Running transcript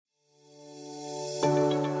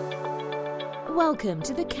Welcome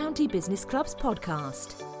to the County Business Club's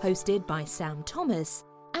podcast, hosted by Sam Thomas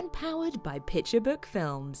and powered by Picture Book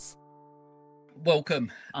Films.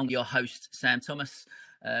 Welcome, I'm your host, Sam Thomas.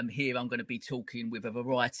 Here I'm going to be talking with a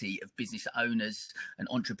variety of business owners and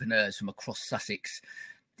entrepreneurs from across Sussex,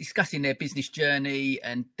 discussing their business journey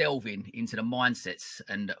and delving into the mindsets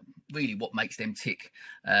and really what makes them tick.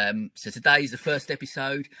 So today is the first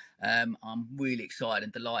episode. I'm really excited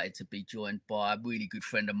and delighted to be joined by a really good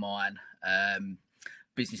friend of mine,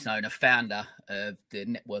 business owner, founder of the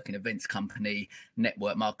networking events company,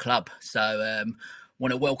 Network My Club. So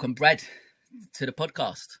want to welcome Brad to the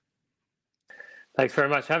podcast. Thanks very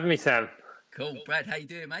much for having me, Sam. Cool. Brad, how you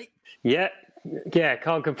doing, mate? Yeah,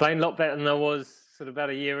 can't complain. A lot better than I was sort of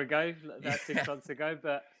about a year ago, about 6 months ago.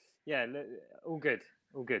 But yeah, all good.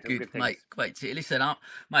 Good, mate. Great to listen.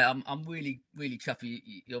 I'm really chuffed.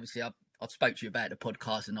 You obviously, I spoke to you about the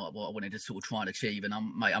podcast and what I wanted to sort of try and achieve, and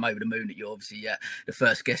I'm over the moon that you're obviously the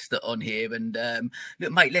first guest on here. And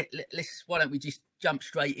look, mate, let's why don't we just jump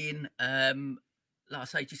straight in? Like I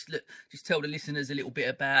say, just tell the listeners a little bit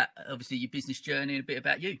about obviously your business journey and a bit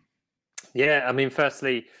about you. Yeah, I mean,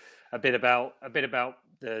 firstly, a bit about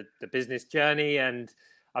the business journey, and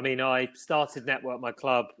I mean, I started Network My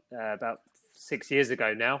Club about 6 years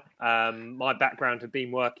ago now. My background had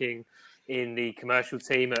been working in the commercial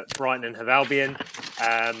team at Brighton and Hove Albion.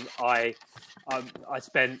 I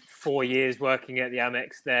spent 4 years working at the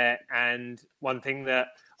Amex there, and one thing that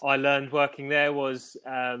I learned working there was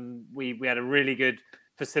we had a really good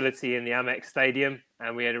facility in the Amex Stadium,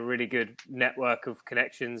 and we had a really good network of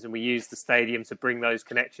connections, and we used the stadium to bring those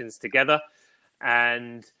connections together.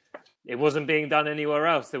 And it wasn't being done anywhere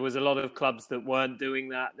else. There was a lot of clubs that weren't doing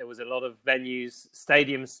that. There was a lot of venues,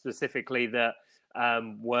 stadiums specifically, that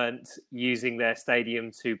weren't using their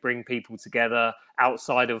stadium to bring people together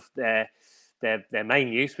outside of their main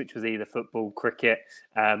use, which was either football, cricket,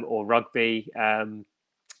 or rugby.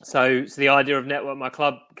 So the idea of Network My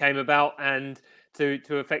Club came about, and to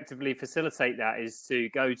effectively facilitate that is to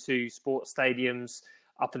go to sports stadiums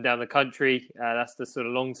up and down the country. That's the sort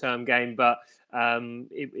of long-term game, but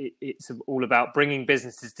it's all about bringing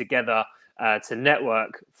businesses together to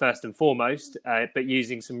network first and foremost, but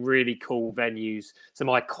using some really cool venues, some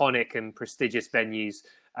iconic and prestigious venues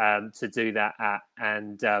to do that at.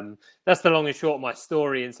 And that's the long and short of my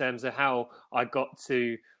story in terms of how I got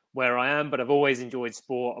to where I am. But I've always enjoyed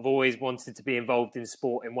sport. I've always wanted to be involved in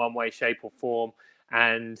sport in one way, shape or form.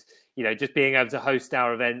 And, you know, just being able to host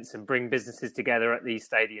our events and bring businesses together at these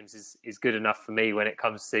stadiums is good enough for me when it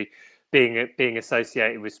comes to being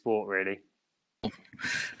associated with sport, really.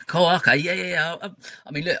 Cool. Okay. Yeah.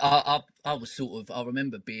 I mean, look, I was sort of, I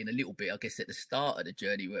remember being a little bit, I guess, at the start of the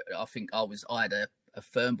journey where I think I had a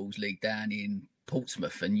Fernballs League down in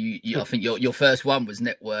Portsmouth, and you I think your first one was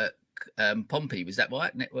Network Pompey, was that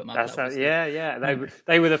right? Network My Club. Yeah.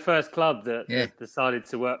 They were the first club that decided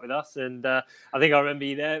to work with us, and I think I remember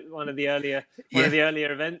you there, one of the earlier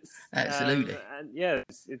events. Absolutely. And yeah,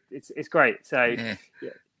 it's great. So yeah.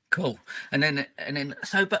 Cool. And then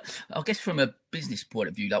so, but I guess from a business point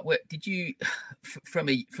of view, like, where did you, from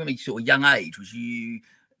a sort of young age,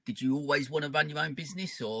 did you always want to run your own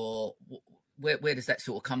business, or where does that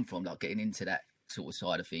sort of come from, like getting into that sort of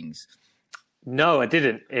side of things? No, I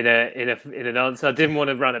didn't. In an answer, I didn't want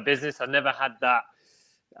to run a business. I never had that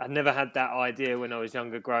idea when I was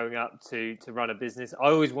younger, growing up, to run a business. I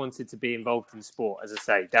always wanted to be involved in sport. As I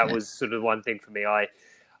say, that was sort of one thing for me. I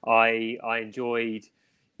enjoyed,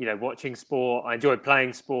 you know, watching sport. I enjoyed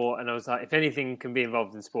playing sport, and I was like, if anything can be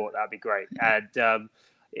involved in sport, that'd be great. And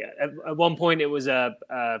at one point, it was a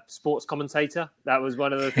sports commentator. That was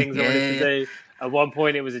one of the things I wanted to do. At one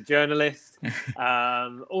point, it was a journalist.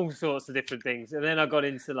 All sorts of different things. And then I got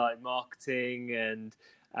into like marketing and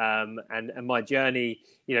my journey,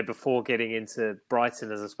 you know, before getting into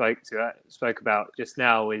Brighton, as I spoke about just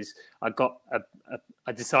now, is I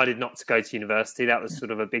decided not to go to university. That was sort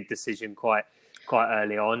of a big decision quite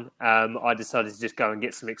early on. I decided to just go and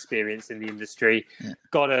get some experience in the industry. Yeah.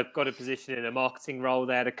 Got a position in a marketing role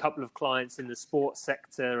there. Had a couple of clients in the sports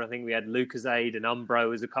sector. I think we had Lucozade and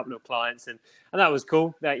Umbro as a couple of clients, and that was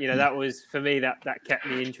cool. That, you know, that was, for me, that kept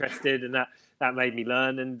me interested, and that made me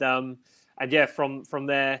learn. And yeah, from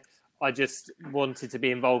there, I just wanted to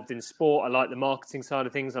be involved in sport. I like the marketing side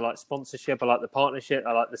of things. I like sponsorship. I like the partnership.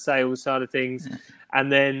 I like the sales side of things. Yeah.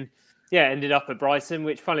 And then, ended up at Brighton,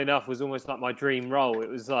 which, funnily enough, was almost like my dream role. It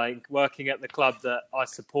was like working at the club that I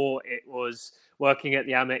support. It was working at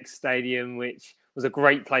the Amex Stadium, which was a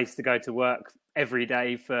great place to go to work every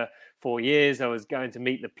day for 4 years. I was going to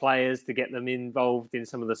meet the players to get them involved in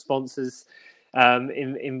some of the sponsors.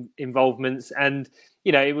 involvements, and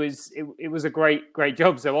it was a great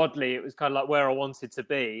job. So oddly, it was kind of like where I wanted to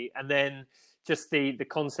be, and then just the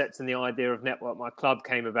concept and the idea of Network My Club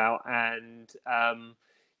came about, and I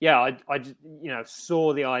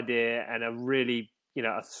saw the idea, and I really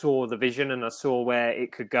I saw the vision, and I saw where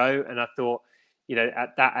it could go, and I thought,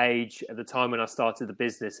 at that age, at the time when I started the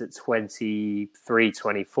business at 23,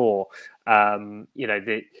 24, I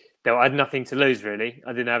had nothing to lose, really.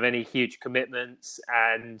 I didn't have any huge commitments,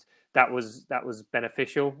 and that was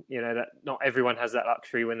beneficial. That not everyone has that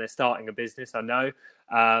luxury when they're starting a business, I know.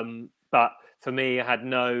 But for me, I had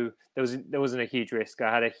there wasn't a huge risk.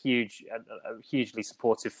 I had a hugely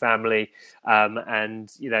supportive family, and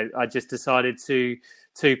I just decided to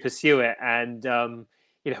pursue it. And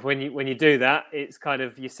when you do that, it's kind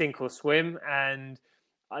of you sink or swim, and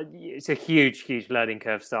it's a huge learning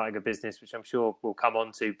curve starting a business, which I'm sure we'll come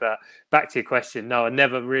on to. But back to your question, no, I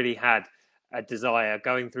never really had a desire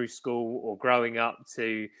going through school or growing up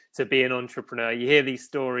to be an entrepreneur. You hear these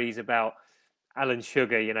stories about Alan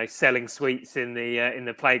Sugar, selling sweets in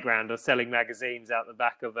the playground, or selling magazines out the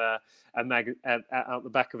back of out the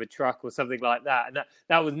back of a truck or something like that. And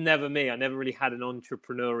that was never me. I never really had an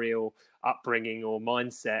entrepreneurial upbringing or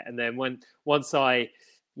mindset. And then once I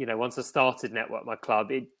started Network My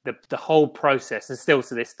Club, the whole process, and still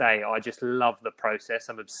to this day, I just love the process.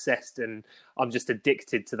 I'm obsessed, and I'm just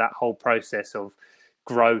addicted to that whole process of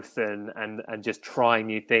growth and just trying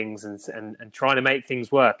new things and trying to make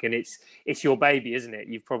things work. And it's your baby, isn't it?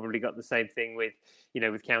 You've probably got the same thing with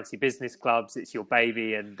county business clubs. It's your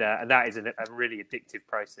baby, and that is a really addictive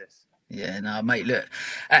process. Yeah, no, mate, look,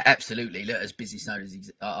 absolutely. Look, as business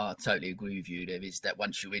owners, I totally agree with you. There is that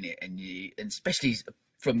once you're in it, and especially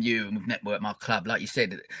from you and with Network My Club, like you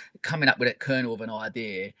said, coming up with that kernel of an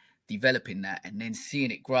idea, developing that, and then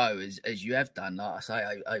seeing it grow as you have done, like I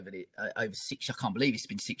say, over 6. I can't believe it's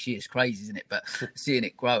been 6 years. Crazy, isn't it? But seeing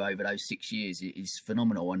it grow over those 6 years is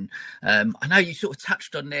phenomenal. And I know you sort of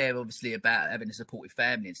touched on there, obviously, about having a supportive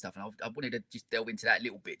family and stuff. And I wanted to just delve into that a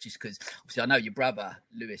little bit, just because obviously I know your brother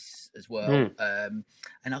Lewis as well, and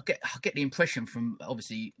I get the impression from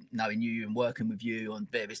obviously knowing you and working with you on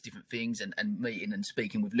various different things and meeting and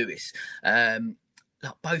speaking with Lewis.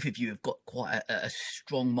 Like both of you have got quite a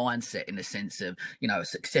strong mindset, in the sense of, a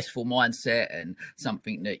successful mindset, and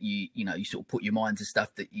something that you sort of put your mind to stuff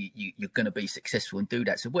that you're going to be successful and do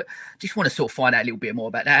that. So just want to sort of find out a little bit more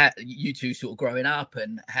about that, you two sort of growing up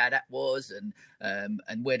and how that was, and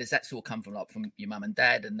where does that sort of come from, like from your mum and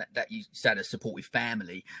dad, and that you said a supportive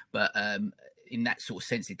family, but in that sort of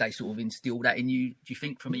sense, did they sort of instill that in you, do you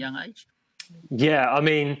think, from a young age? Yeah, I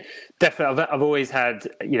mean, definitely. I've always had,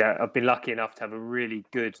 I've been lucky enough to have a really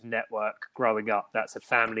good network growing up. That's a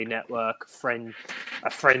family network, a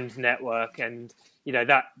friend network, and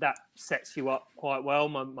that sets you up quite well.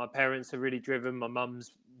 My parents are really driven. My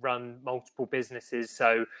mum's run multiple businesses,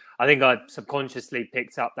 so I think I subconsciously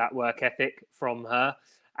picked up that work ethic from her.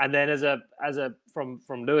 And then from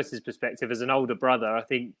Lewis's perspective, as an older brother, I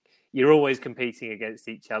think you're always competing against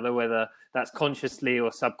each other, whether that's consciously or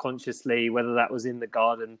subconsciously, whether that was in the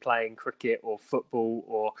garden playing cricket or football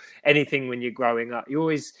or anything when you're growing up. You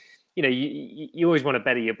always, you always want to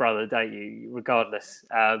better your brother, don't you, regardless.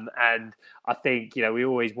 And I think, we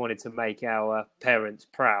always wanted to make our parents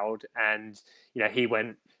proud. And, he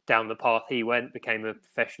went down the path he went, became a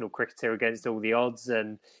professional cricketer against all the odds.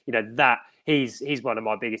 And, that he's one of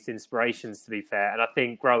my biggest inspirations, to be fair. And I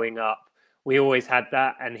think growing up, we always had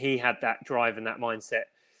that, and he had that drive and that mindset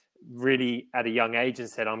really at a young age, and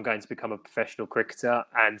said, I'm going to become a professional cricketer.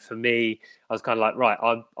 And for me, I was kind of like, right,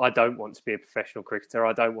 I don't want to be a professional cricketer.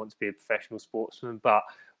 I don't want to be a professional sportsman, but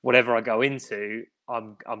whatever I go into,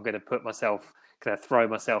 I'm going to put myself, kind of throw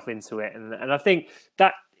myself into it. And I think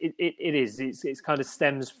that it's kind of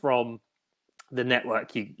stems from the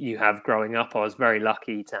network you have growing up. I was very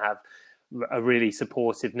lucky to have a really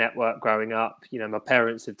supportive network growing up. My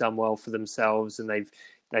parents have done well for themselves, and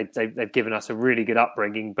they've given us a really good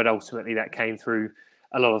upbringing, but ultimately that came through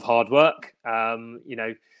a lot of hard work.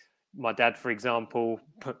 My dad, for example,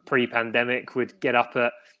 pre-pandemic would get up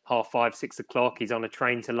at 5:30, 6 o'clock. He's on a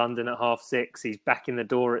train to London at 6:30. He's back in the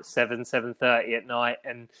door at 7:30 at night.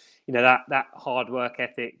 And, that hard work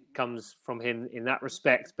ethic comes from him in that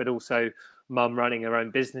respect, but also mum running her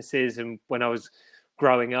own businesses. And when I was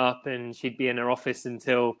growing up, and she'd be in her office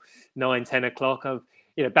until 9-10 o'clock,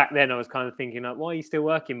 back then I was kind of thinking, like, why are you still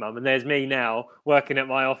working, mum? And there's me now working at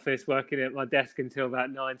my office, working at my desk until about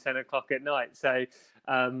 9-10 o'clock at night. So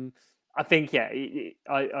I think,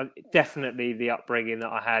 I definitely the upbringing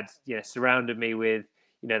that I had, surrounded me with,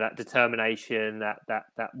 that determination,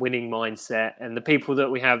 that winning mindset, and the people that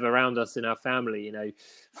we have around us in our family,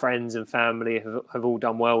 friends and family have all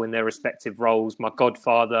done well in their respective roles. My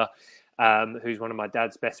godfather, who's one of my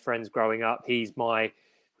dad's best friends growing up, he's one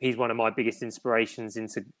of my biggest inspirations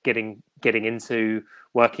into getting into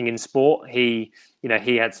working in sport. He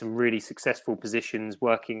had some really successful positions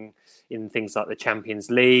working in things like the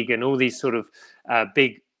Champions League and all these sort of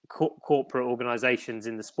big corporate organizations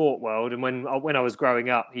in the sport world. And when I was growing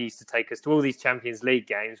up, he used to take us to all these Champions League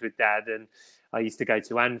games with Dad, and I used to go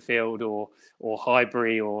to Anfield or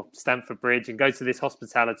Highbury or Stamford Bridge and go to this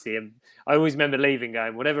hospitality. And I always remember leaving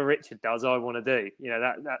going, whatever Richard does, I want to do.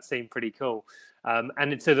 That seemed pretty cool.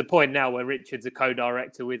 And to the point now where Richard's a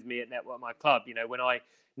co-director with me at Network My Club. When I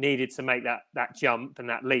needed to make that jump and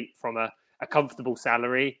that leap from a comfortable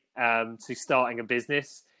salary to starting a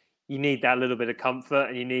business, you need that little bit of comfort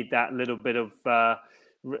and you need that little bit of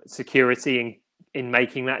security in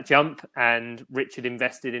making that jump. And Richard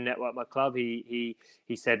invested in Network My Club. He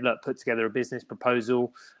said, look, put together a business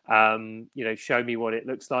proposal, show me what it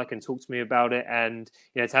looks like and talk to me about it. And,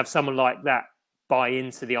 to have someone like that buy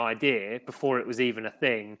into the idea before it was even a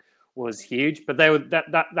thing was huge. But they were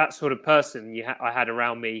that sort of person I had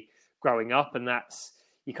around me growing up, and that's,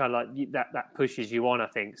 you kind of like that pushes you on, I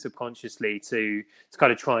think, subconsciously to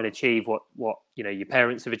kind of try and achieve what your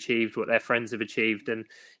parents have achieved, what their friends have achieved. And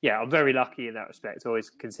yeah, I'm very lucky in that respect. I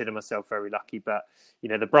always consider myself very lucky, but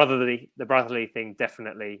the brotherly thing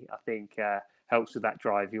definitely, I think, helps with that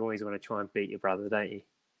drive. You always want to try and beat your brother, don't you?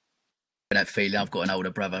 That feeling. I've got an older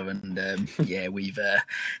brother, and we've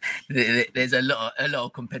there's a lot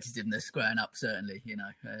of competitiveness growing up, certainly,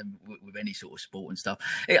 with any sort of sport and stuff.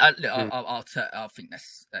 I think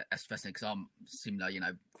that's fascinating, because I'm similar.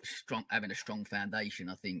 Having a strong foundation,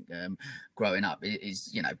 I think, growing up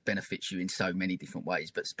is benefits you in so many different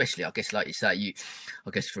ways, but especially, I guess, like you say,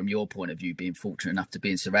 from your point of view, being fortunate enough to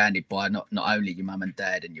being surrounded by not only your mum and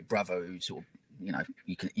dad and your brother, who sort of,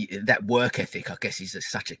 that work ethic, I guess, is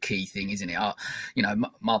such a key thing, isn't it?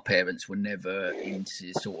 My parents were never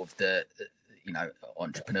into sort of the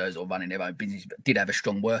entrepreneurs or running their own business, but did have a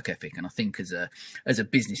strong work ethic. And I think as a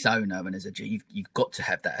business owner and you've got to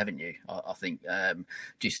have that, haven't you? I think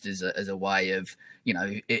just as a way of,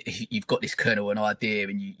 you've got this kernel, an idea,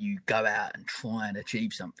 and you go out and try and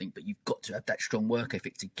achieve something, but you've got to have that strong work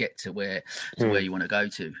ethic to get to where you want to go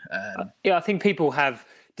to. I think people have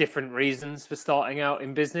different reasons for starting out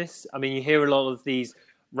in business. I mean, you hear a lot of these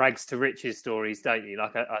rags to riches stories, don't you?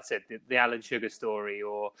 Like I said, the Alan Sugar story,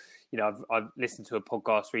 or I've listened to a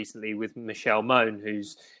podcast recently with Michelle Mone,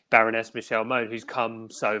 who's Baroness Michelle Mone, who's come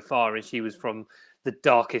so far, and she was from the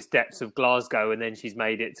darkest depths of Glasgow, and then she's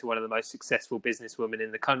made it to one of the most successful businesswomen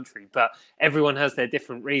in the country. But everyone has their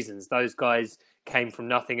different reasons. Those guys came from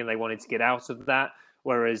nothing and they wanted to get out of that,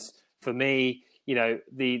 whereas for me,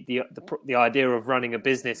 the idea of running a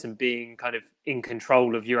business and being kind of in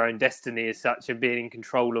control of your own destiny as such, and being in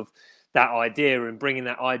control of that idea and bringing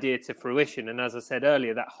that idea to fruition. And as I said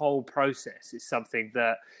earlier, that whole process is something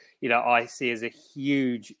that, I see as a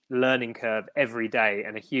huge learning curve every day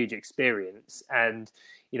and a huge experience. And,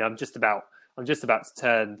 I'm just about to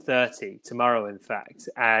turn 30 tomorrow, in fact.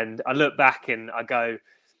 And I look back and I go,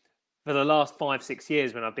 for the last 5-6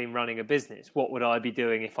 years when I've been running a business, what would I be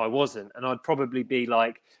doing if I wasn't? And I'd probably be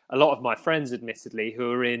like a lot of my friends, admittedly,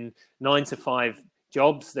 who are in 9-to-5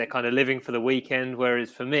 jobs. They're kind of living for the weekend. Whereas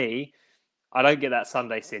for me, I don't get that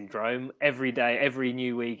Sunday syndrome. Every day, every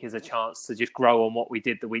new week is a chance to just grow on what we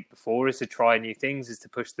did the week before, is to try new things, is to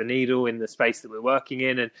push the needle in the space that we're working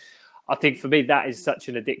in. And I think for me, that is such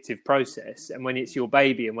an addictive process. And when it's your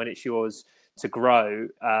baby and when it's yours to grow,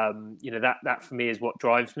 that for me is what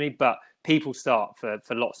drives me. But people start for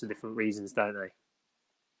lots of different reasons, don't they?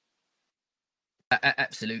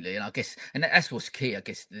 Absolutely. And I guess, and that's what's key, I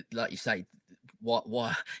guess, like you say,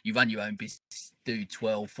 why you run your own business, do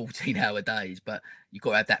 12-14-hour days, but you've got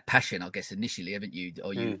to have that passion, I guess, initially, haven't you?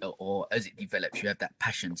 Or as it develops, you have that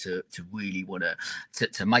passion to really want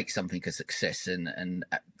to make something a success. And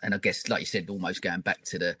I guess, like you said, almost going back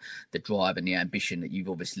to the drive and the ambition that you've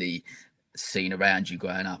obviously seen around you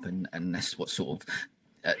growing up, and that's what sort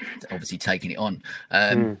of obviously taking it on.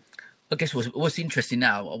 I guess what's interesting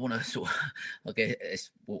now, I want to sort of, I guess it's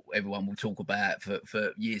what everyone will talk about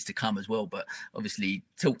for years to come as well, but obviously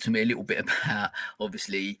talk to me a little bit about,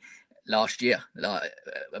 obviously, last year, like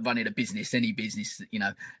running a business, any business,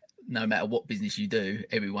 no matter what business you do,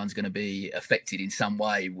 everyone's going to be affected in some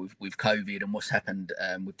way with COVID and what's happened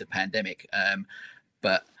with the pandemic.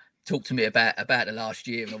 But talk to me about the last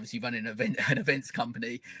year, and obviously running an events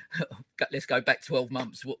company. Let's go back 12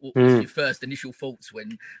 months. What was your first initial thoughts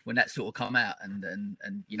when that sort of come out, and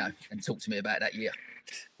talk to me about that year?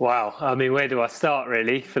 Wow. I mean, where do I start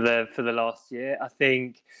really for the last year?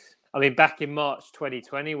 I mean, back in March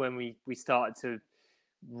 2020, when we started to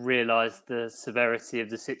realize the severity of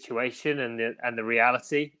the situation and the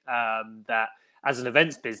reality, that as an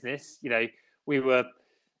events business,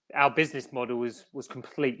 our business model was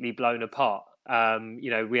completely blown apart.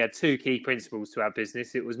 We had two key principles to our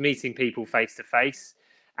business. It was meeting people face to face,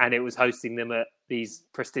 and it was hosting them at these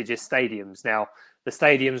prestigious stadiums. Now, the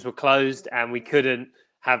stadiums were closed, and we couldn't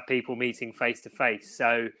have people meeting face to face.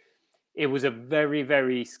 So it was a very,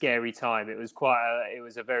 very scary time. It was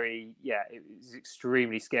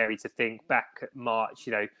extremely scary to think back at March,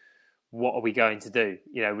 what are we going to do?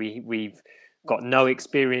 We've got no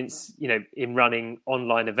experience, in running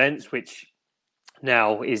online events, which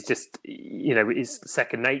now is just, is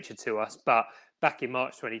second nature to us. But back in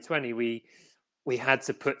March 2020, we had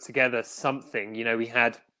to put together something. We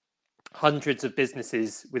had hundreds of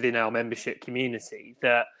businesses within our membership community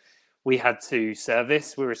that we had to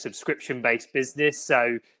service. We're a subscription-based business,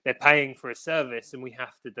 so they're paying for a service and we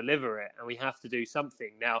have to deliver it and we have to do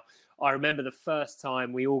something. Now, I remember the first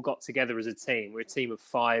time we all got together as a team. We're a team of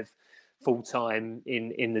 5 full-time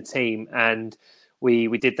in the team, and we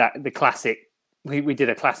did that, the classic, we did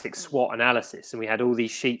a classic SWOT analysis, and we had all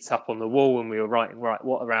these sheets up on the wall, and we were writing, right,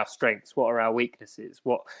 what are our strengths? What are our weaknesses?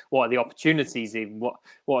 What are the opportunities even? What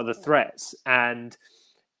are the threats? And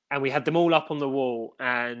we had them all up on the wall,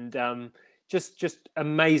 and just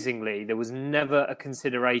amazingly, there was never a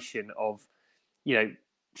consideration of,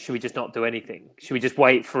 should we just not do anything? Should we just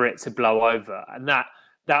wait for it to blow over? And that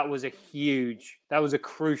was a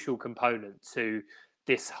crucial component to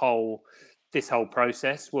this whole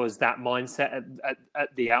process, was that mindset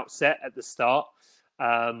at the outset, at the start,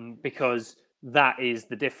 because that is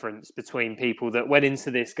the difference between people that went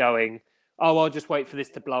into this going, oh, I'll just wait for this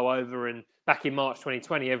to blow over. And back in March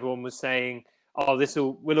 2020, everyone was saying, oh,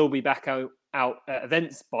 we'll all be back out at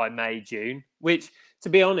events by May, June, which, to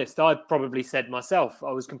be honest, I probably said myself.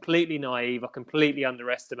 I was completely naive. I completely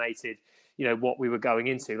underestimated, what we were going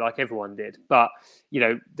into, like everyone did. But,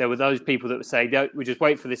 there were those people that would say, we just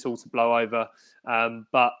wait for this all to blow over.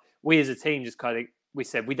 But we as a team just we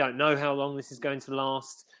said, we don't know how long this is going to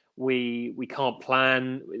last. We can't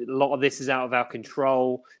plan. A lot of this is out of our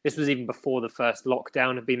control. This was even before the first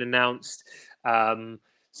lockdown had been announced.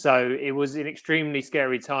 So it was an extremely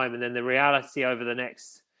scary time. And then the reality over the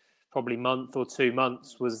next probably month or 2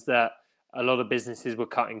 months was that a lot of businesses were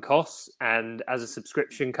cutting costs. And as a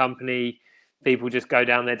subscription company, people just go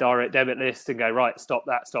down their direct debit list and go, right, stop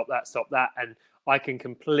that, stop that, stop that. And I can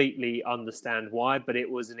completely understand why, but it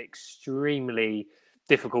was an extremely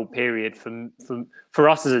difficult period for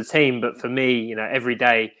us as a team. But for me, every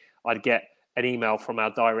day I'd get an email from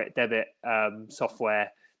our direct debit software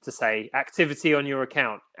to say activity on your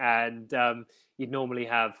account. And you'd normally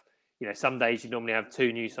have, some days you'd normally have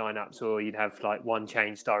 2 new signups, or you'd have like 1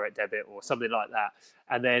 change direct debit or something like that.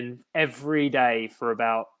 And then every day for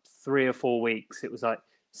about 3 or 4 weeks, it was like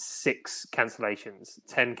 6 cancellations,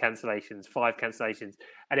 10 cancellations, 5 cancellations.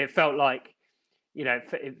 And it felt like,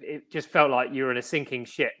 it just felt like you were in a sinking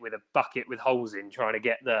ship with a bucket with holes in, trying to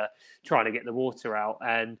get the water out.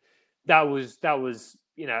 And that was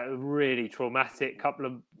a really traumatic couple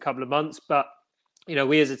of months. But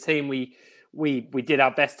we as a team, we did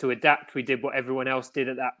our best to adapt. We did what everyone else did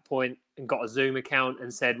at that point, and got a Zoom account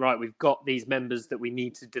and said, right, we've got these members that we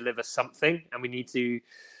need to deliver something, and we need to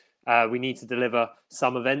deliver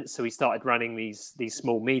some events. So we started running these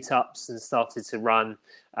small meetups and started to run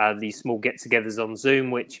these small get-togethers on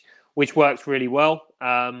Zoom, which worked really well.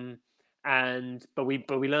 But we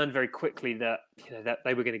learned very quickly that that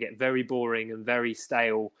they were going to get very boring and very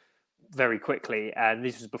stale very quickly. And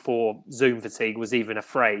this was before Zoom fatigue was even a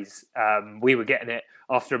phrase. We were getting it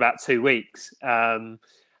after about 2 weeks.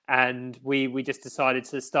 And we just decided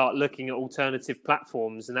to start looking at alternative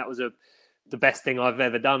platforms, and that was the best thing I've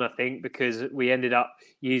ever done, I think, because we ended up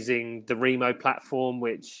using the Remo platform,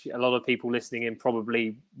 which a lot of people listening in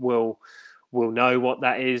probably will know what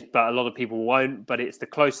that is, but a lot of people won't. But it's the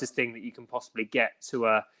closest thing that you can possibly get to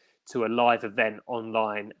a live event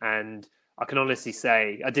online. And I can honestly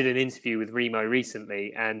say, I did an interview with Remo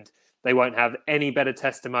recently, and they won't have any better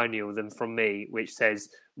testimonial than from me, which says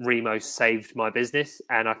Remo saved my business.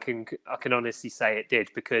 And I can honestly say it did,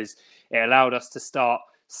 because it allowed us to start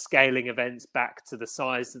scaling events back to the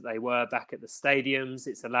size that they were back at the stadiums.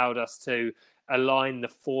 It's allowed us to align the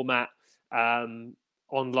format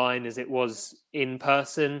online as it was in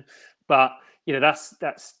person. But that's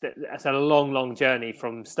a long journey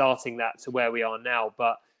from starting that to where we are now.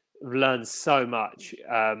 But I've learned so much.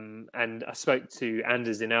 And I spoke to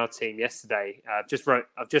Anders in our team yesterday. I've just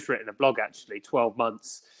written a blog, actually, 12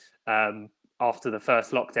 months after the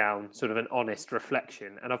first lockdown, sort of an honest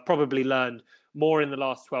reflection. And I've probably learned more in the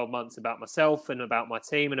last 12 months about myself and about my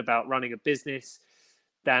team and about running a business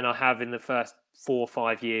than I have in the first 4 or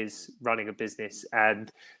 5 years running a business.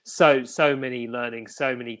 And so many learnings,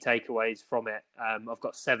 so many takeaways from it. I've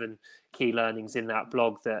got 7 key learnings in that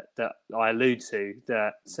blog that I allude to,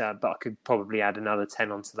 but I could probably add another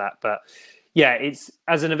 10 onto that. But yeah, it's,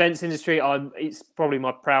 as an events industry, it's probably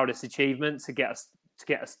my proudest achievement to get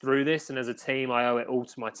us through this. And as a team, I owe it all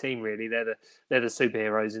to my team, really. They're the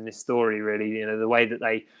superheroes in this story, really. The way that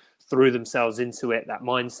they threw themselves into it, that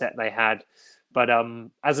mindset they had. But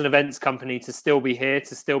as an events company, to still be here,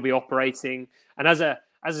 to still be operating, and as a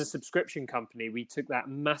subscription company, we took that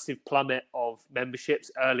massive plummet of memberships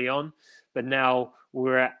early on, but now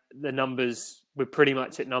we're at the numbers. We're pretty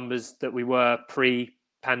much at numbers that we were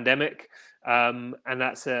pre-pandemic, and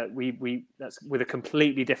that's with a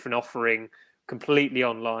completely different offering, completely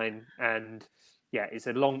online. And yeah, it's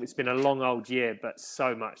been a long old year, but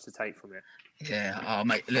so much to take from it. Yeah,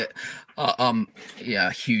 mate, look, I'm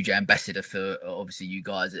a huge ambassador for obviously you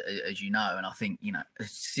guys, as you know, and I think,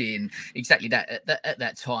 seeing exactly that at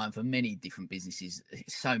that time for many different businesses,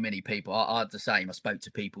 so many people, I had the same. I spoke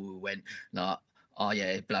to people who went like, oh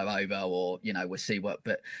yeah, blow over, or we'll see what.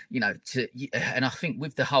 But and I think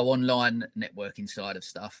with the whole online networking side of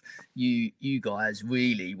stuff, you guys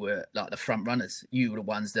really were like the front runners. You were the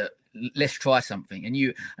ones that, let's try something,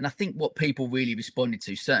 and I think what people really responded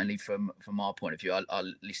to, certainly from our point of view, I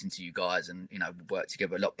listened to you guys and worked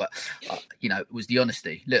together a lot, but it was the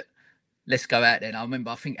honesty. Look, let's go out there. And I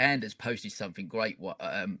remember, I think Anders posted something great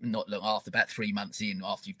not long after, about 3 months in,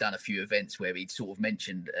 after you've done a few events, where he'd sort of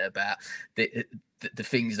mentioned about the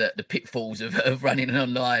things, that the pitfalls of running an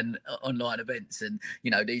online events, and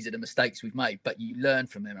these are the mistakes we've made, but you learn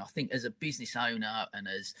from them. And I think as a business owner and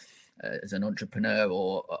as an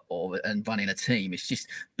entrepreneur and running a team, it's just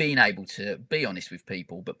being able to be honest with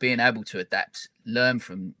people, but being able to adapt, learn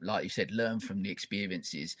from, like you said, learn from the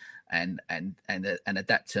experiences and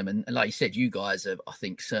adapt them. And like you said, you guys have, I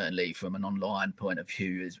think, certainly from an online point of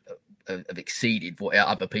view, have exceeded what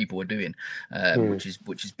other people are doing, which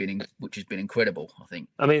has been incredible, I think.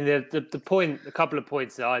 I mean, a couple of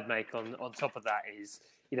points that I'd make on top of that is,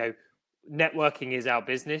 networking is our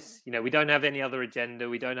business. We don't have any other agenda.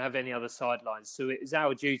 We don't have any other sidelines. So it is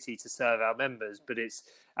our duty to serve our members, but it's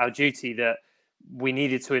our duty that we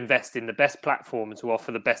needed to invest in the best platform to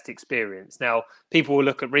offer the best experience. Now, people will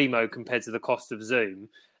look at Remo compared to the cost of Zoom,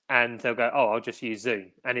 and they'll go, oh, I'll just use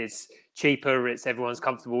Zoom. And it's cheaper, everyone's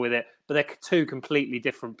comfortable with it. But they're 2 completely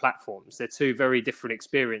different platforms. They're 2 very different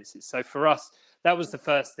experiences. So for us, that was the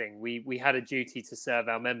first thing. We had a duty to serve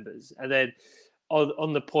our members. And then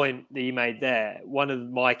on the point that you made there, one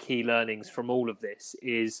of my key learnings from all of this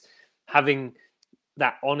is having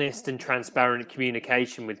that honest and transparent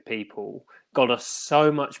communication with people got us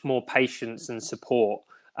so much more patience and support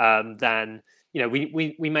than,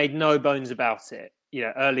 we made no bones about it.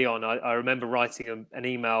 Early on, I remember writing an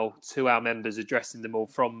email to our members, addressing them all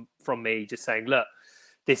from me, just saying, look,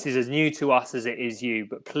 this is as new to us as it is you,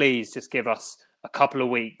 but please just give us a couple of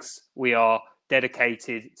weeks. We are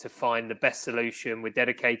dedicated to find the best solution. We're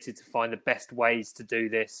dedicated to find the best ways to do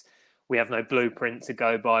this. We have no blueprint to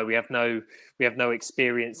go by. We have no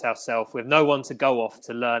experience ourselves. We have no one to go off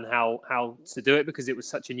to learn how to do it, because it was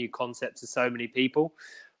such a new concept to so many people.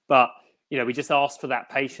 But we just asked for that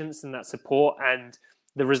patience and that support, and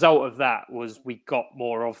the result of that was we got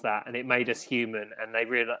more of that, and it made us human.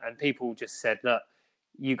 And people just said, look,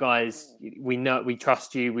 you guys, we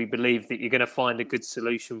trust you. We believe that you're going to find a good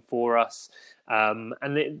solution for us.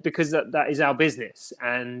 Because that is our business,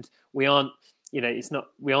 and we aren't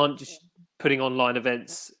just putting online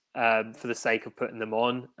events for the sake of putting them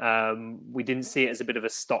on. We didn't see it as a bit of a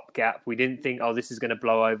stopgap. We didn't think, oh, this is going to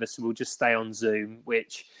blow over, so we'll just stay on Zoom,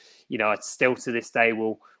 which, I still to this day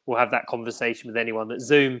will have that conversation with anyone that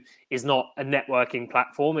Zoom is not a networking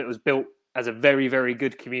platform. It was built as a very, very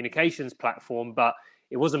good communications platform, but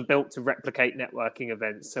it wasn't built to replicate networking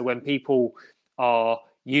events. So when people are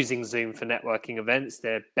using Zoom for networking events,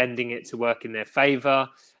 they're bending it to work in their favor,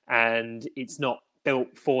 and it's not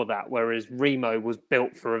built for that. Whereas Remo was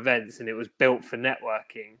built for events, and it was built for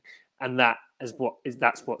networking, and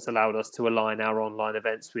that's what's allowed us to align our online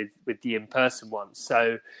events with the in-person ones.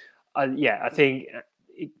 So I think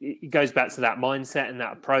it goes back to that mindset and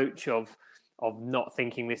that approach of not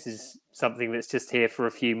thinking this is something that's just here for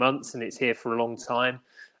a few months and it's here for a long time.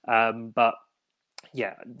 But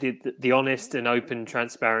yeah, the honest and open,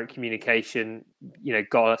 transparent communication,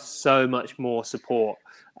 got us so much more support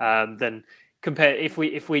than compare if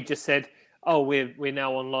we just said, oh, we're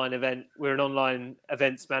now we're an online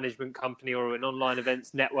events management company or an online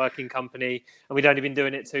events networking company, and we'd only been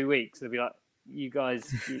doing it 2 weeks. They'd be like, you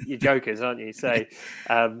guys, you're jokers, aren't you? So,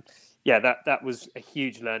 that was a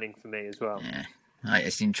huge learning for me as well. Yeah.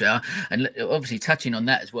 It's interesting, and obviously touching on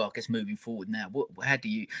that as well. I guess moving forward now, how do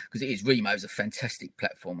you? Because it is Remo is a fantastic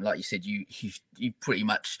platform. Like you said, you pretty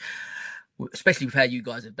much, especially with how you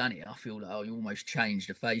guys have done it, I feel like you almost changed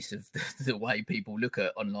the face of the way people look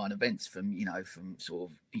at online events from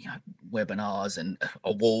sort of webinars and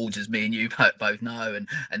awards, as me and you both know,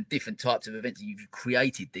 and different types of events. You've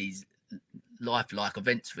created these lifelike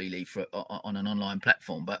events really on an online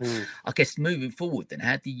platform. But I guess moving forward, then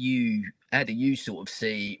how do you sort of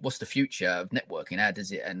see what's the future of networking? How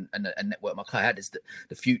does it and Network My Club, how does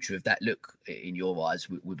the future of that look in your eyes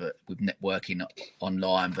with networking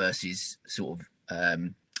online versus sort of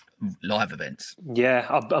live events? Yeah,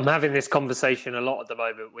 I'm having this conversation a lot at the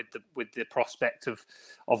moment with the prospect of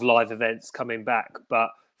live events coming back.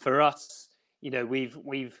 But for us,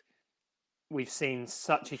 we've seen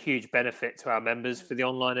such a huge benefit to our members for the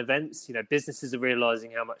online events. Businesses are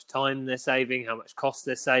realizing how much time they're saving, how much cost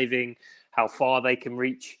they're saving, how far they can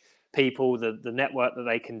reach people, the network that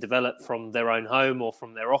they can develop from their own home or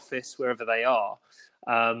from their office, wherever they are.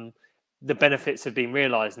 The benefits have been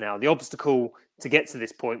realized now. The obstacle to get to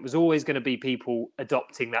this point was always going to be people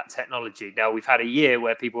adopting that technology. Now, we've had a year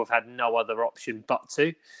where people have had no other option but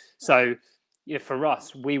to. So, for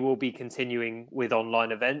us, we will be continuing with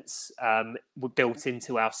online events built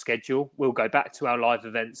into our schedule. We'll go back to our live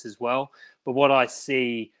events as well. But what I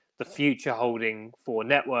see the future holding for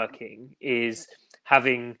networking is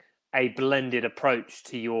having a blended approach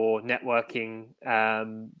to your networking,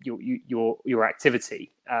 your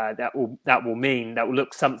activity. That will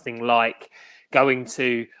look something like going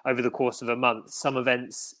to, over the course of a month, some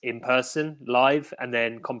events in person, live, and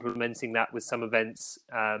then complementing that with some events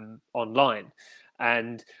online.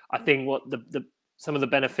 And I think what some of the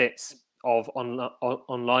benefits of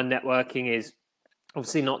online networking is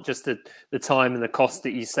obviously not just the time and the cost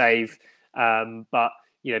that you save, but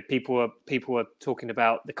people are talking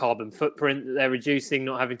about the carbon footprint that they're reducing,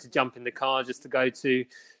 not having to jump in the car just to go to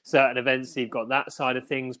certain events. So you've got that side of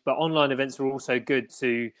things, but online events are also good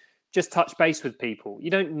to just touch base with people. You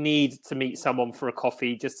don't need to meet someone for a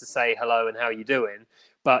coffee just to say hello and how you doing,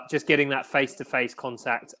 but just getting that face-to-face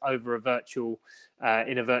contact over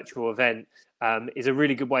in a virtual event is a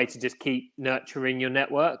really good way to just keep nurturing your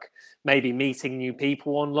network, maybe meeting new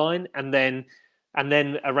people online, and then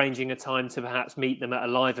arranging a time to perhaps meet them at a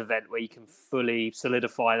live event where you can fully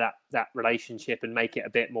solidify that relationship and make it a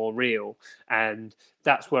bit more real. And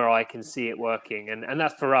that's where I can see it working. And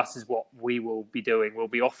that for us is what we will be doing. We'll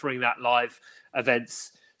be offering that live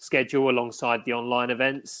events schedule alongside the online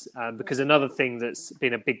events. Because another thing that's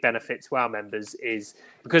been a big benefit to our members is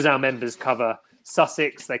because our members cover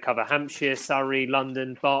Sussex, they cover Hampshire, Surrey,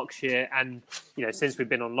 London, Berkshire, and, since we've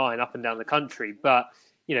been online, up and down the country. But,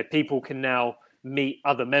 people can now meet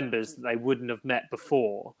other members that they wouldn't have met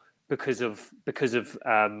before because of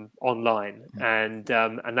online, and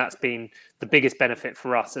that's been the biggest benefit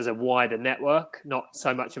for us as a wider network, not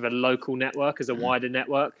so much of a local network as a wider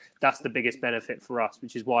network. That's the biggest benefit for us,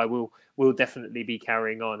 which is why we'll definitely be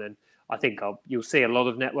carrying on. And I think you'll see a lot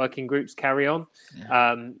of networking groups carry on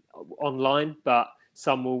online, but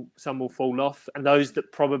some will fall off, and those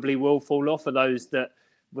that probably will fall off are those that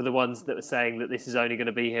were the ones that were saying that this is only going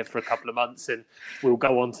to be here for a couple of months and we'll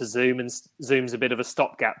go on to Zoom, and Zoom's a bit of a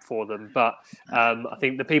stopgap for them. But I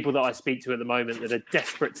think the people that I speak to at the moment that are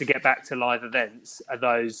desperate to get back to live events are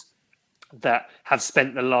those that have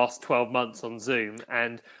spent the last 12 months on Zoom.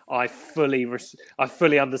 And I fully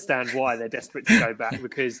understand why they're desperate to go back,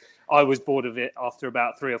 because I was bored of it after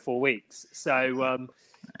about 3 or 4 weeks. So,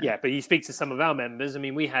 but you speak to some of our members. I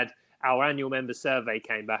mean, we had our annual member survey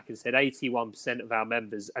came back and said 81% of our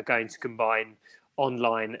members are going to combine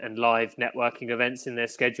online and live networking events in their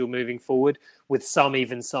schedule moving forward, with some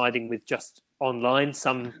even siding with just online,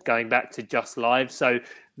 some going back to just live. So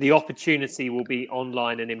the opportunity will be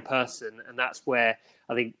online and in person. And that's where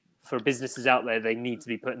I think for businesses out there, they need to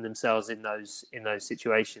be putting themselves in those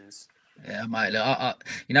situations. Yeah, mate. Look,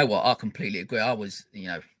 you know what? I completely agree. I was,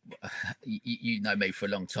 you know me for a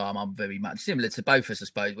long time. I'm very much similar to both of us, I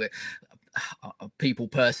suppose. Where a people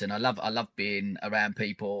person. I love being around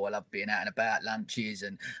people. I love being out and about, lunches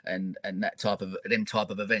and that type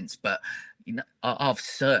of events. But I've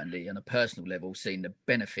certainly, on a personal level, seen the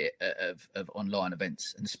benefit of online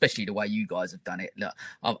events, and especially the way you guys have done it. Look,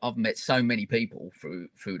 I've met so many people through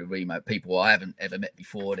the remote, people I haven't ever met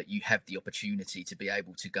before, that you have the opportunity to be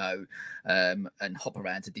able to go and hop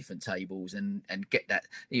around to different tables and get that,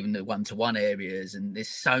 even the one-to-one areas. And there's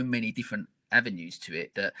so many different avenues to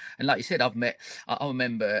it that, and like you said, I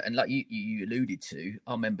remember, and like you alluded to,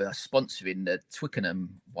 I remember sponsoring the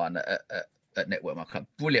Twickenham one at Network My Club.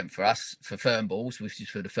 Brilliant for us, for Fernballs, which is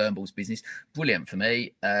for the Fernballs business. Brilliant for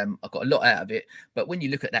me. I got a lot out of it. But when you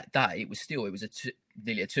look at that day, it was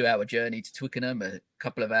nearly a 2-hour journey to Twickenham, a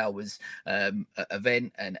couple of hours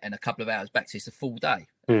event, and a couple of hours back. So it's a full day.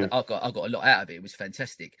 I got a lot out of it. It was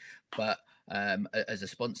fantastic. But as a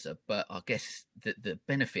sponsor, but I guess the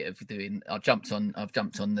benefit of doing, I've jumped on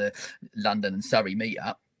the London and Surrey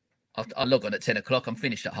meetup. I log on at 10 o'clock. I'm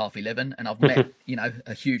finished at 11:30, and I've met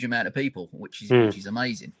a huge amount of people, which is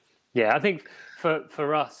amazing. Yeah, I think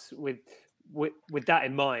for us, with that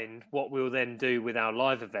in mind, what we'll then do with our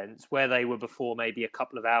live events, where they were before maybe a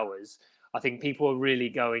couple of hours, I think people are really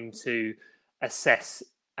going to assess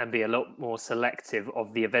and be a lot more selective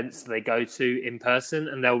of the events that they go to in person,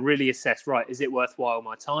 and they'll really assess, right, is it worthwhile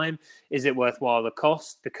my time? Is it worthwhile the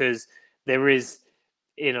cost? Because there is,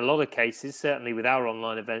 in a lot of cases, certainly with our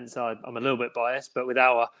online events, I'm a little bit biased, but with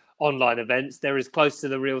our online events, they're as close to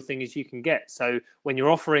the real thing as you can get. So when you're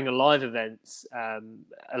offering a live event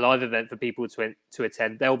for people to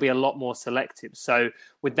attend, they'll be a lot more selective. So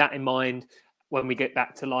with that in mind, when we get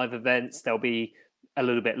back to live events, they'll be a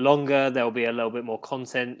little bit longer, there'll be a little bit more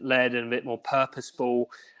content led and a bit more purposeful,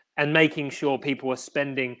 and making sure people are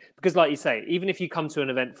spending, because like you say, even if you come to an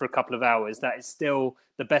event for a couple of hours, that is still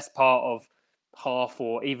the best part of half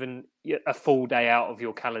or even a full day out of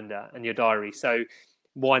your calendar and your diary. So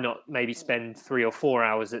why not maybe spend 3 or 4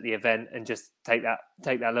 hours at the event and just take that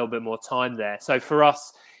little bit more time there? So for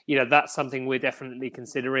us, that's something we're definitely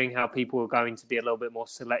considering, how people are going to be a little bit more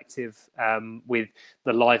selective with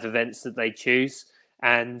the live events that they choose.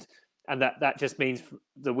 And that just means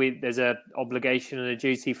that there's an obligation and a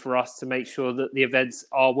duty for us to make sure that the events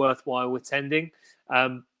are worthwhile attending,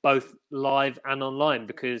 both live and online,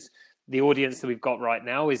 because the audience that we've got right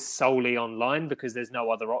now is solely online because there's no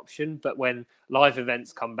other option. But when live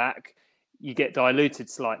events come back, you get diluted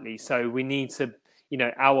slightly. So we need to,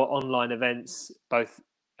 our online events, our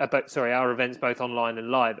events both online and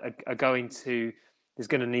live are there's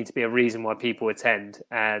going to need to be a reason why people attend.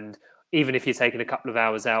 And even if you're taking a couple of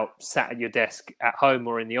hours out, sat at your desk at home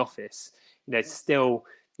or in the office, still,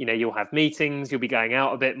 you'll have meetings, you'll be going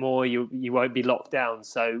out a bit more, you won't be locked down.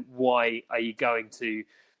 So why are you going to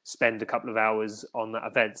spend a couple of hours on that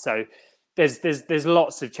event? So there's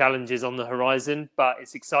lots of challenges on the horizon, but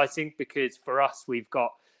it's exciting because for us, we've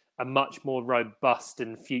got a much more robust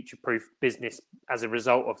and future-proof business as a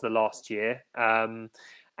result of the last year.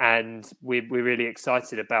 And we're really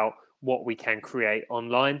excited about what we can create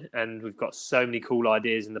online, and we've got so many cool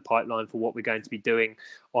ideas in the pipeline for what we're going to be doing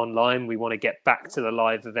online. We want to get back to the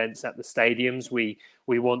live events at the stadiums. We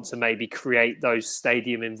want to maybe create those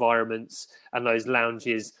stadium environments and those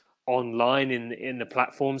lounges online in the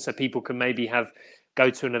platform, so people can maybe go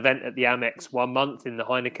to an event at the Amex 1 month in the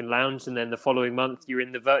Heineken Lounge, and then the following month you're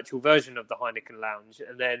in the virtual version of the Heineken Lounge,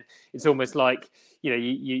 and then it's almost like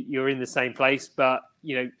you're in the same place, but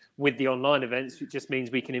with the online events, it just means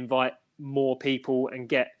we can invite more people and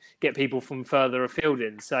get people from further afield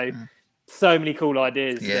in. So many cool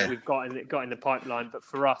ideas that we've got in the pipeline. But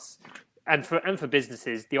for us and for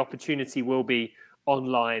businesses, the opportunity will be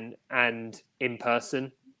online and in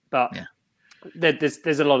person. But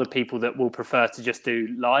there's a lot of people that will prefer to just do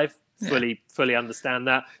live. Fully understand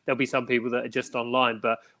that. There'll be some people that are just online,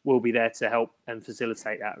 but we'll be there to help and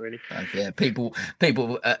facilitate that, really. People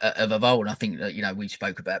have evolved. I think that we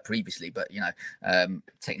spoke about previously, but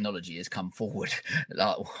technology has come forward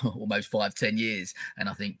like almost 5-10 years, and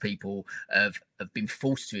I think people have been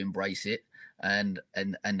forced to embrace it and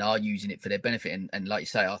are using it for their benefit. And like you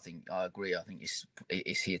say, I agree. I think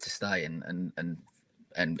it's here to stay,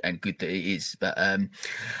 and good that it is. But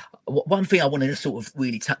one thing I wanted to sort of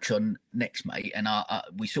really touch on next, mate, and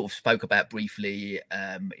we sort of spoke about briefly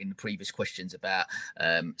in the previous questions about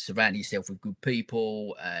surrounding yourself with good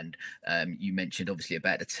people, and you mentioned obviously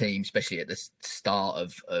about the team, especially at the start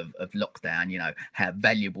of lockdown, how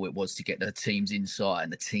valuable it was to get the teams inside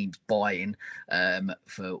and the teams buy-in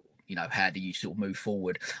for how do you sort of move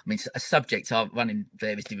forward? I mean, a subject I've run in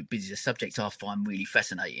various different businesses, a subject I find really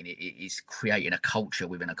fascinating is creating a culture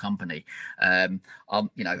within a company. I'm,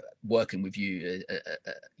 working with you,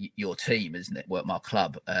 your team as Network My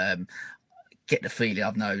Club. Get the feeling,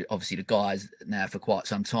 I've known obviously the guys now for quite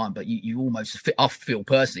some time, but you almost I feel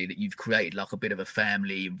personally that you've created like a bit of a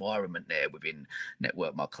family environment there within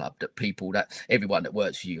Network My Club, that everyone that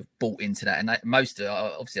works for you have bought into that, and most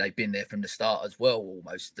obviously they've been there from the start as well,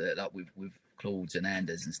 almost like with Claude's and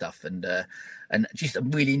Anders and stuff, and just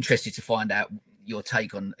I'm really interested to find out your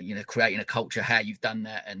take on creating a culture, how you've done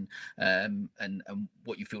that, and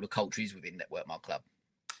what you feel the culture is within Network My Club.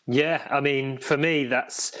 Yeah, I mean, for me,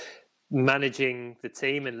 that's managing the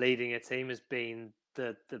team and leading a team has been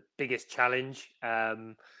the biggest challenge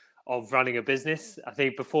of running a business. I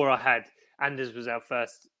think before Anders was our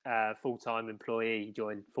first full-time employee. He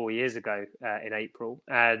joined 4 years ago in April,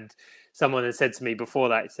 and someone had said to me before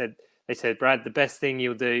that, they said, Brad, the best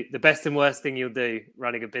and worst thing you'll do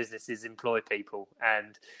running a business is employ people.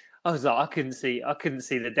 And I was like, I couldn't see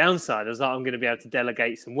the downside. I was like, I'm going to be able to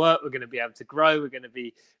delegate some work. We're going to be able to grow. We're going to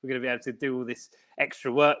be able to do all this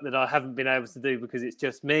extra work that I haven't been able to do because it's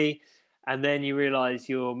just me. And then you realize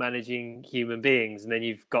you're managing human beings, and then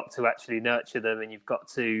you've got to actually nurture them, and you're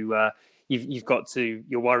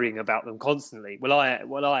worrying about them constantly. Well, I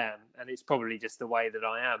am, and it's probably just the way that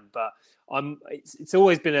I am. But it's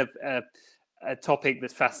always been a topic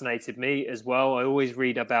that's fascinated me as well. I always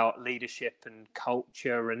read about leadership and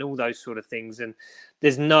culture and all those sort of things. And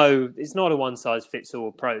it's not a one size fits all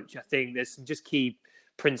approach. I think there's some just key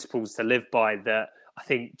principles to live by that I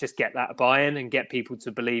think just get that buy-in and get people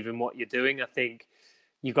to believe in what you're doing. I think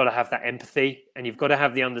you've got to have that empathy and you've got to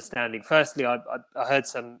have the understanding. Firstly, I heard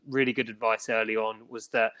some really good advice early on, was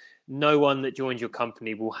that no one that joins your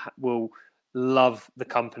company will love the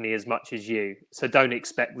company as much as you. So don't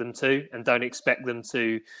expect them to, and don't expect them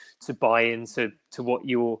to buy into what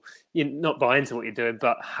you're not buy into what you're doing,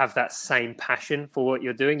 but have that same passion for what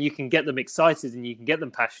you're doing. You can get them excited and you can get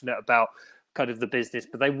them passionate about kind of the business,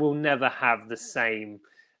 but they will never have the same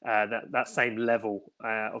that same level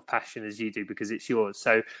of passion as you do, because it's yours.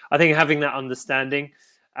 So I think having that understanding,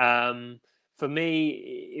 for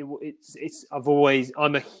me,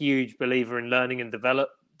 I'm a huge believer in learning and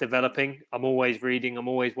developing. I'm always reading, I'm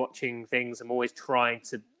always watching things, I'm always trying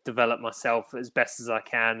to develop myself as best as I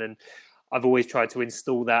can, and I've always tried to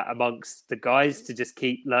install that amongst the guys to just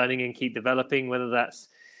keep learning and keep developing, whether that's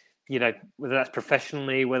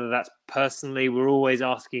professionally, whether that's personally. We're always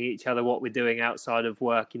asking each other what we're doing outside of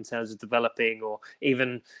work in terms of developing, or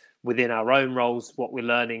even within our own roles, what we're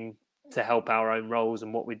learning to help our own roles,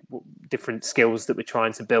 and what different skills that we're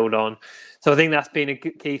trying to build on. So I think that's been a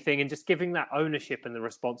key thing, and just giving that ownership and the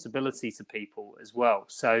responsibility to people as well.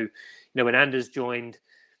 So, when Anders joined,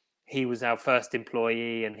 he was our first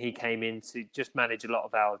employee, and he came in to just manage a lot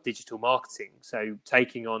of our digital marketing. So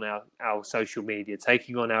taking on our social media,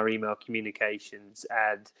 taking on our email communications,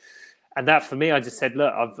 and that for me, I just said,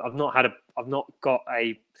 look, I've not got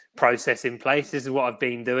a process in place. This is what I've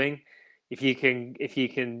been doing. If you can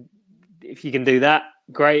do that,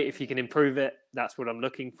 great. If you can improve it, that's what I'm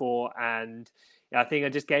looking for. And I think I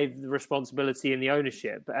just gave the responsibility and the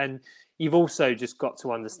ownership. And you've also just got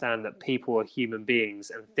to understand that people are human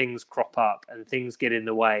beings, and things crop up and things get in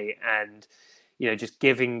the way. And, just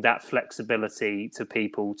giving that flexibility to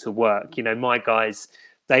people to work. My guys,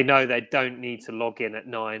 they know they don't need to log in at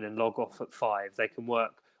 9 and log off at 5. They can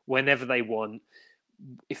work whenever they want.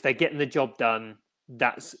 If they're getting the job done,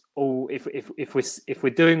 that's all. If we're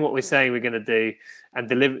doing what we're saying we're going to do,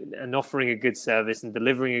 and offering a good service and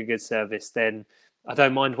delivering a good service, then I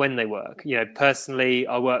don't mind when they work. Personally,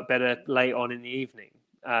 I work better late on in the evening.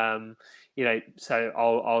 So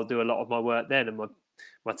I'll do a lot of my work then, and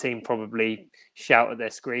my team probably shout at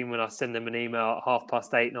their screen when I send them an email at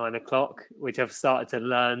 8:30, 9 o'clock, which I've started to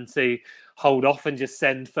learn to hold off and just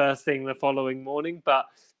send first thing the following morning. But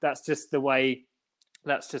that's just the way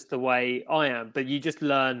I am. But you just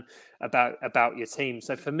learn about your team.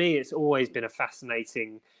 So for me, it's always been a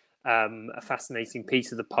fascinating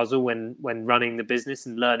piece of the puzzle when running the business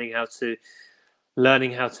and learning how to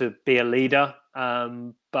be a leader.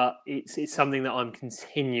 But it's something that I'm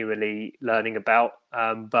continually learning about.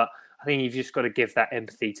 But I think you've just got to give that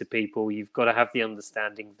empathy to people. You've got to have the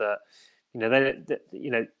understanding that,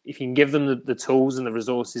 if you can give them the tools and the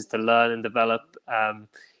resources to learn and develop, I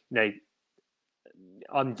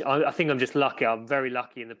think I'm just lucky. I'm very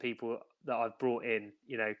lucky in the people that I've brought in.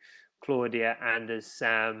 Claudia, Anders,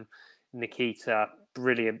 Sam, Nikita,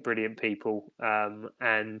 brilliant people.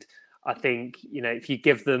 And I think if you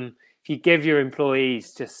give your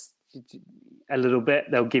employees just a little bit,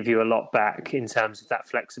 they'll give you a lot back in terms of that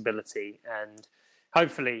flexibility. And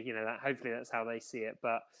hopefully, hopefully that's how they see it.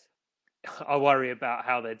 But I worry about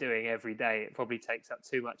how they're doing every day. It probably takes up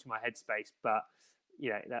too much of my headspace, but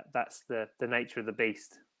that's the nature of the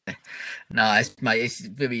beast. No, it's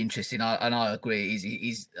very interesting, and I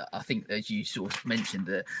agree. I think, as you sort of mentioned,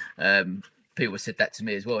 that people said that to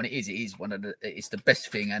me as well, and it is it's the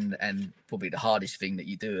best thing and probably the hardest thing that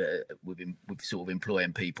you do with sort of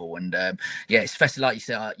employing people. And it's fascinating, like you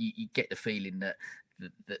said, you get the feeling that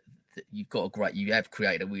you have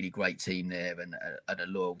created a really great team there, and a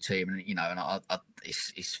loyal team, and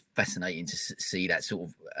it's fascinating to see that sort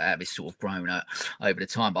of how it's sort of grown over the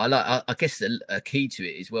time. But I guess the key to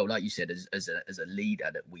it as well, like you said, as a leader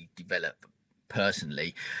that we develop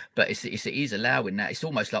personally, but it is allowing that. It's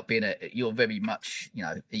almost like you're very much,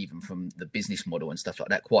 even from the business model and stuff like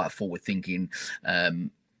that, quite a forward thinking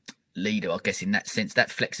leader, I guess, in that sense, that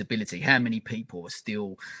flexibility. How many people are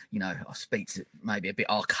still, I speak to maybe a bit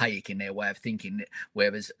archaic in their way of thinking,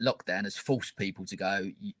 whereas lockdown has forced people to go,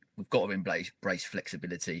 we've got to embrace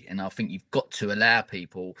flexibility. And I think you've got to allow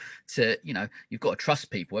people to, you've got to trust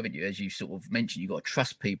people, haven't you? As you sort of mentioned, you've got to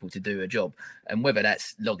trust people to do a job. And whether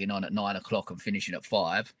that's logging on at 9 o'clock and finishing at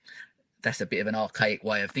 5, that's a bit of an archaic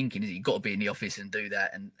way of thinking, is it? You've got to be in the office and do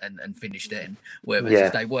that and finish then. Whereas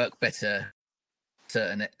if they work better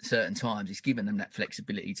certain times, it's given them that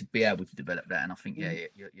flexibility to be able to develop that. And I think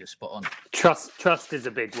you're spot on. Trust is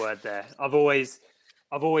a big word there. I've always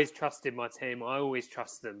trusted my team. I always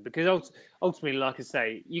trust them, because ultimately, like I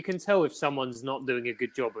say, you can tell if someone's not doing a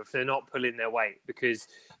good job, if they're not pulling their weight, because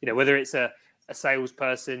whether it's a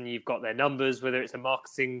salesperson, you've got their numbers, whether it's a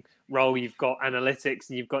marketing role, you've got analytics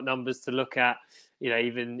and you've got numbers to look at.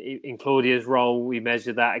 Even in Claudia's role, we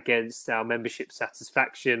measure that against our membership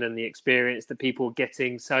satisfaction and the experience that people are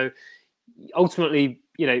getting. So ultimately,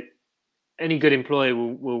 any good employer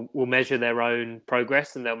will measure their own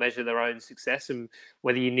progress, and they'll measure their own success. And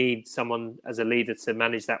whether you need someone as a leader to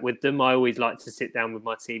manage that with them, I always like to sit down with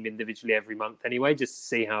my team individually every month anyway, just to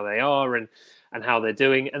see how they are and how they're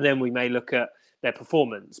doing. And then we may look at their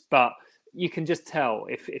performance. But you can just tell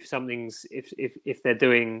if they're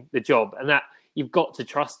doing the job, and that you've got to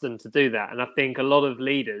trust them to do that. And I think a lot of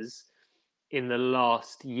leaders in the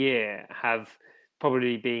last year have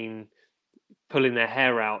probably been pulling their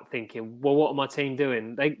hair out thinking, well, what are my team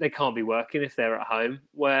doing? They can't be working if they're at home,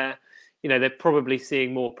 where, they're probably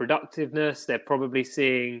seeing more productiveness. They're probably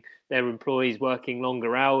seeing their employees working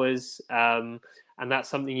longer hours. And that's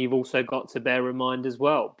something you've also got to bear in mind as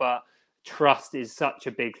well. But trust is such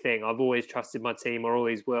a big thing. I've always trusted my team, or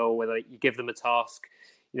always will, whether you give them a task,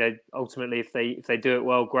 ultimately, if they do it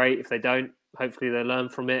well, great. If they don't, hopefully they learn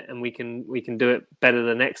from it and we can do it better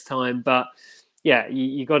the next time. But yeah,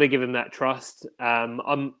 you got to give them that trust. I'm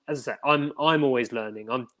always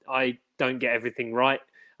learning. I don't get everything right,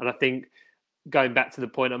 and I think, going back to the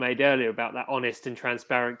point I made earlier about that honest and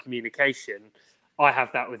transparent communication, I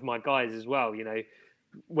have that with my guys as well.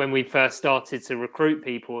 When we first started to recruit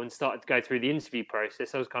people and started to go through the interview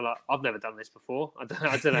process, I was kind of like, I've never done this before. I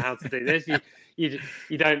don't know how to do this.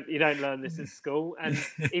 You don't learn this at school. And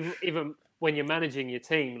even when you're managing your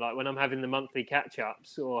team, like when I'm having the monthly catch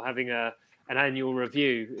ups or having an annual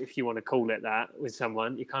review, if you want to call it that, with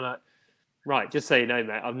someone, you kind of, right, just so you know,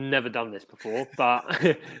 mate, I've never done this before, but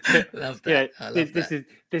Love that.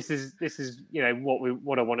 This is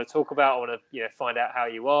what I want to talk about. I want to find out how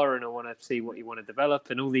you are, and I want to see what you want to develop,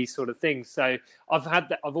 and all these sort of things. So I've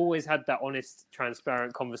always had that honest,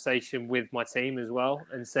 transparent conversation with my team as well,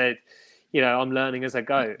 and said, I'm learning as I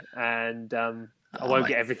go, and I won't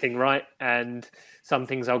get everything right, and some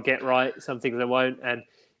things I'll get right, some things I won't, and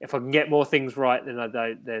if I can get more things right than I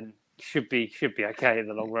don't, then should be okay in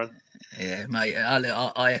the long run. Yeah, mate,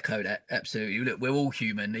 I echo that absolutely. Look, we're all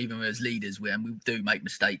human, even as leaders, we do make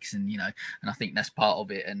mistakes, and and I think that's part of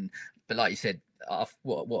it. But like you said,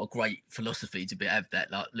 what a great philosophy to have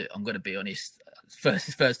that. Like, look, I'm going to be honest.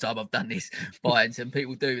 First time I've done this, and some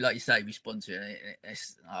people do, like you say, respond to it.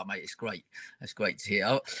 Mate, it's great. That's great to hear.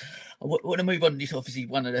 I want to move on. This obviously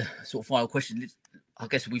one of the sort of final questions. I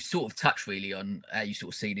guess we've sort of touched really on how you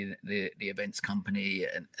sort of see the events company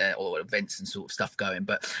and or events and sort of stuff going,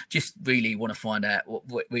 but just really want to find out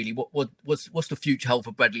what's the future hold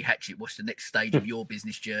for Bradley Hatchett? What's the next stage of your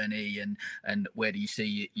business journey, and where do you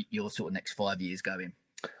see your sort of next 5 years going?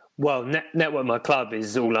 Well, Network My Club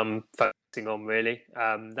is all I'm focusing on, really.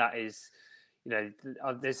 That is,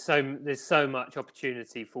 there's so much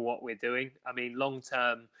opportunity for what we're doing. I mean, long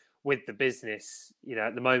term with the business,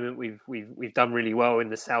 at the moment we've done really well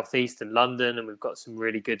in the southeast and London, and we've got some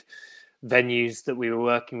really good venues that we were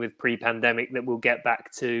working with pre-pandemic that we'll get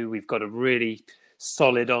back to. We've got a really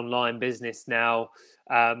solid online business now.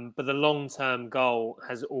 But the long-term goal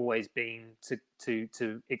has always been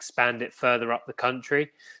to expand it further up the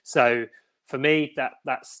country. So for me,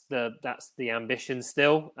 that's the ambition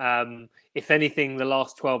still. If anything, the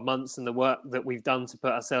last 12 months and the work that we've done to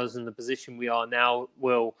put ourselves in the position we are now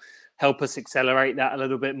will help us accelerate that a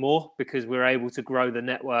little bit more, because we're able to grow the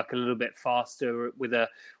network a little bit faster with a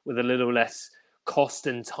little less cost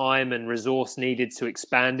and time and resource needed to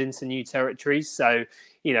expand into new territories. So,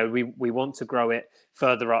 we want to grow it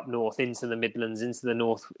further up north into the Midlands, into the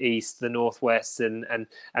northeast, the northwest, and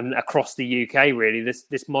across the UK. Really,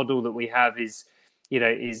 this model that we have is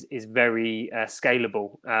very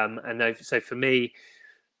scalable. And so for me,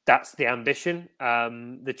 that's the ambition.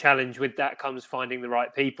 The challenge with that comes finding the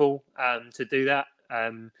right people to do that.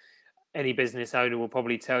 Any business owner will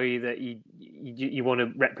probably tell you that you want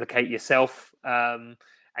to replicate yourself, and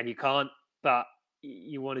you can't, but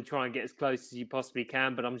you want to try and get as close as you possibly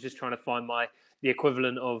can. But I'm just trying to find the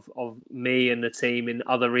equivalent of me and the team in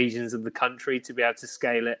other regions of the country to be able to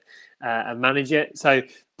scale it and manage it. So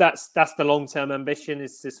that's the long-term ambition,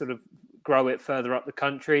 is to sort of grow it further up the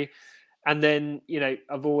country. And then,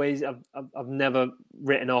 I've never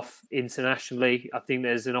written off internationally. I think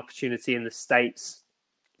there's an opportunity in the States.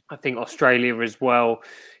 I think Australia as well.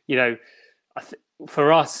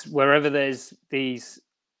 For us, wherever there's these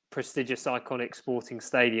prestigious, iconic sporting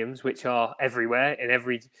stadiums, which are everywhere, in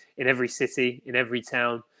every city, in every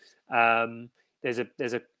town, there's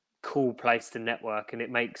a cool place to network, and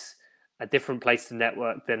it makes a different place to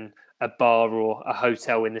network than a bar or a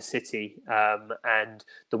hotel in the city. And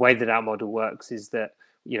the way that our model works is that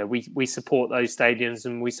we support those stadiums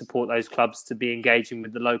and we support those clubs to be engaging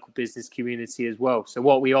with the local business community as well. So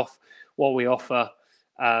what we offer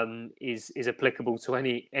is applicable to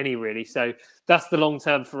any really. So that's the long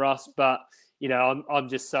term for us. But I'm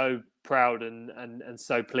just so proud and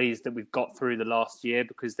so pleased that we've got through the last year,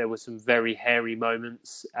 because there were some very hairy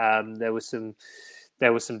moments. There were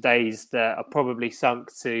some days that are probably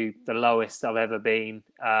sunk to the lowest I've ever been.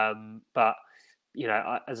 But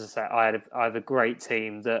as I say, I had a great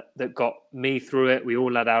team that got me through it. We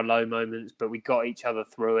all had our low moments, but we got each other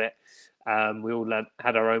through it. We all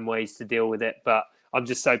had our own ways to deal with it. But I'm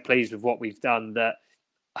just so pleased with what we've done that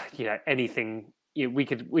anything. We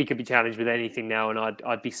could be challenged with anything now, and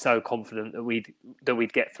I'd be so confident that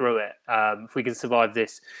we'd get through it. If we can survive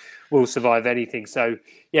this, we'll survive anything. So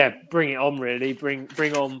yeah, bring it on, really. Bring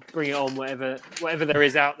it on. Whatever there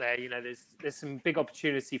is out there, there's some big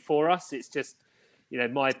opportunity for us. It's just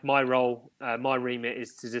my role, my remit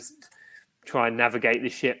is to just try and navigate the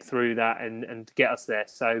ship through that and get us there.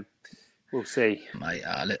 So we'll see, mate.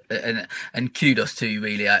 And kudos to you,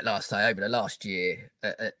 really. Over the last year,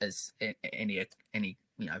 as any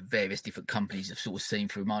various different companies have sort of seen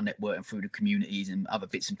through my network and through the communities and other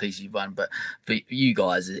bits and pieces you've run. But for you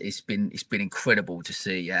guys, it's been incredible to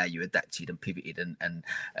see how you adapted and pivoted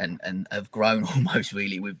and have grown almost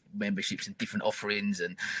really with memberships and different offerings,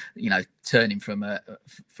 and turning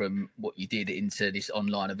from what you did into this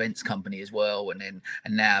online events company as well, and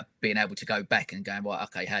now being able to go back and going, right,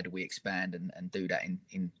 okay, how do we expand and do that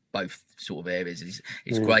in both sort of areas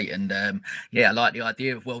is great. And I like the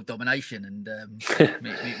idea of world domination. And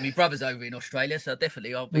my brother's over in Australia, so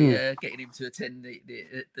definitely I'll be getting him to attend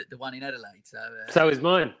the one in Adelaide. So is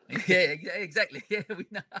mine. Yeah, exactly. Yeah, we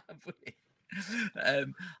know.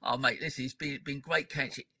 Mate, listen, it's been great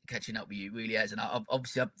catching up with you, really has. And I've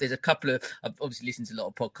obviously listened to a lot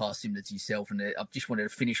of podcasts similar to yourself, and I've just wanted to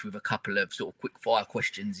finish with a couple of sort of quick fire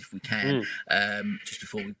questions if we can, just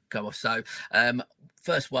before we go off. So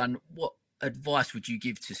first one, what advice would you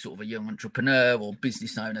give to sort of a young entrepreneur or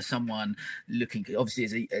business owner, someone looking,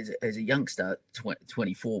 obviously as a youngster,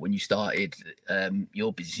 24 when you started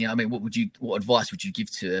your business? What advice would you give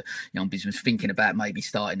to a young business thinking about maybe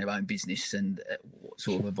starting their own business, and what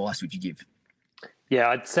sort of advice would you give? Yeah,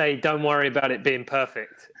 I'd say don't worry about it being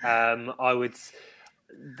perfect.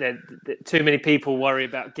 Too many people worry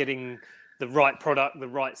about getting the right product, the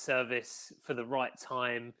right service for the right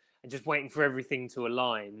time, and just waiting for everything to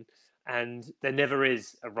align. And there never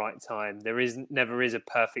is a right time. Never is a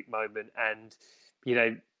perfect moment. And,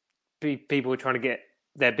 people are trying to get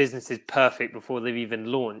their businesses perfect before they've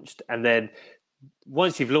even launched. And then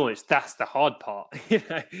once you've launched, that's the hard part.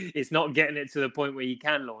 It's not getting it to the point where you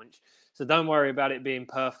can launch. So don't worry about it being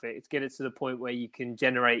perfect. Get it to the point where you can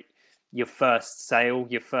generate your first sale,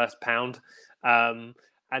 your first pound.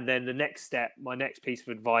 And then the next step, my next piece of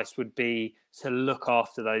advice would be to look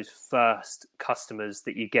after those first customers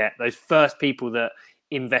that you get, those first people that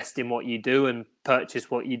invest in what you do and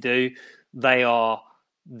purchase what you do, they are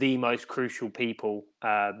the most crucial people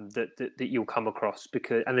that you'll come across.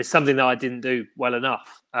 And there's something that I didn't do well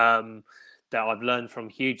enough that I've learned from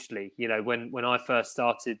hugely. You know, when I first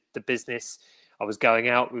started the business, I was going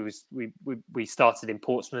out. We started in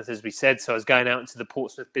Portsmouth, as we said. So I was going out into the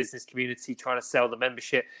Portsmouth business community, trying to sell the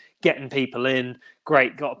membership, getting people in.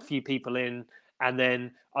 Great, got a few people in, and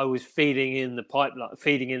then I was feeding in the pipeline,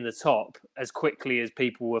 feeding in the top as quickly as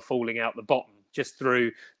people were falling out the bottom, just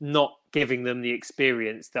through not giving them the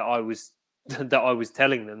experience that I was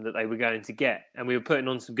telling them that they were going to get. And we were putting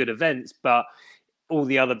on some good events, but all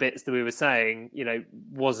the other bits that we were saying, you know,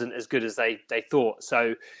 wasn't as good as they thought.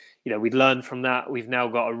 So, you know, we'd learned from that. We've now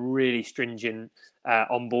got a really stringent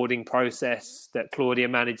onboarding process that Claudia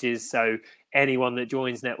manages. So anyone that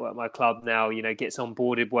joins Network My Club now, you know, gets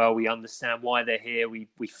onboarded well. We understand why they're here. We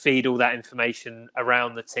feed all that information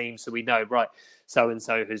around the team, so we know, right,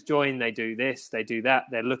 so-and-so has joined, they do this, they do that,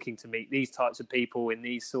 they're looking to meet these types of people in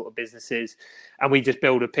these sort of businesses, and we just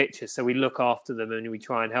build a picture. So we look after them and we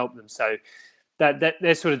try and help them. So that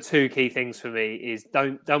there's sort of two key things for me is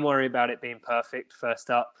don't worry about it being perfect first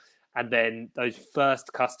up, and then those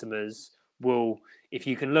first customers will, if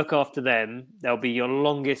you can look after them, they'll be your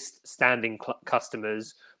longest standing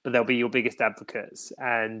customers, but they'll be your biggest advocates.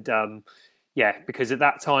 And because at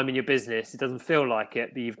that time in your business, it doesn't feel like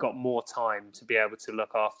it, but you've got more time to be able to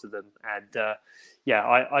look after them. And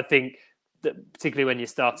I think that particularly when you're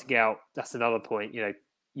starting out, that's another point. You know,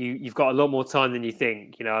 you've got a lot more time than you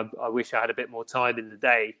think. You know, I wish I had a bit more time in the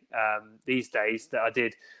day these days that I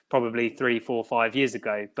did probably 3, 4, 5 years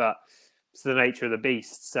ago, but it's the nature of the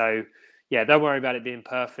beast. So yeah, don't worry about it being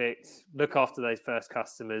perfect. Look after those first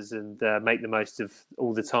customers and make the most of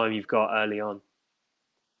all the time you've got early on.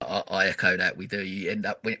 I echo that. We do. You end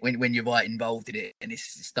up when you're right involved in it, and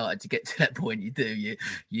it's started to get to that point.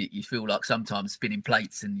 You feel like sometimes spinning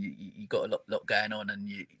plates, and you got a lot going on, and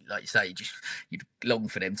you, like you say, you long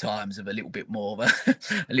for them times of a little bit more of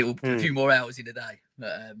a few more hours in a day.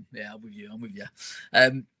 But yeah, I'm with you.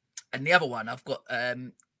 And the other one I've got.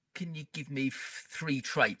 Can you give me 3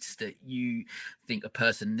 traits that you think a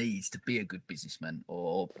person needs to be a good businessman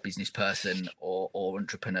or business person or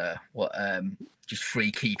entrepreneur? What just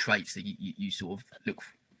 3 key traits that you sort of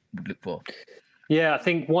would look for? Yeah, I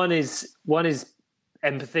think one is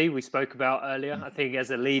empathy. We spoke about earlier. I think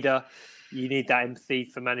as a leader, you need that empathy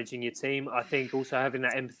for managing your team. I think also having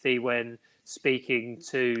that empathy when speaking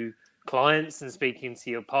to clients and speaking to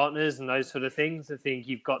your partners and those sort of things. I think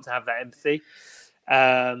you've got to have that empathy.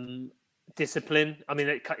 Discipline. I mean,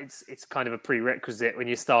 it's kind of a prerequisite when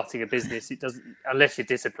you're starting a business. It doesn't, unless you're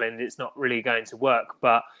disciplined, it's not really going to work.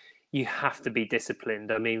 But you have to be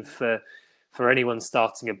disciplined. I mean, for anyone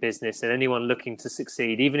starting a business and anyone looking to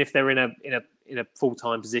succeed, even if they're in a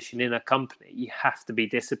full-time position in a company, you have to be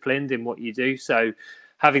disciplined in what you do. So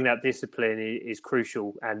having that discipline is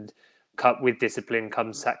crucial. And with discipline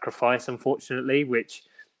comes sacrifice, unfortunately, which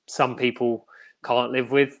some people can't live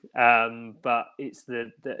with, but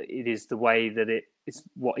it is the way that it's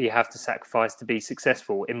what you have to sacrifice to be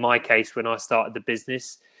successful. In my case, when I started the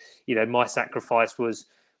business, you know, my sacrifice was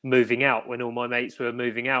moving out when all my mates were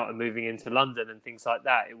moving out and moving into London and things like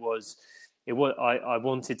that. I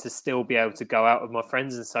wanted to still be able to go out with my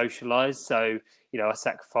friends and socialize. So, you know, I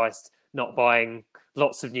sacrificed not buying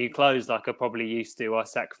lots of new clothes like I probably used to. I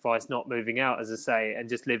sacrificed not moving out, as I say, and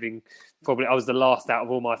just living. Probably I was the last out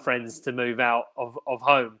of all my friends to move out of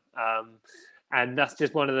home. And that's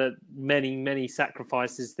just one of the many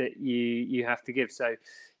sacrifices that you have to give. So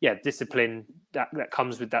yeah, discipline that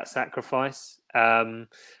comes with that sacrifice. And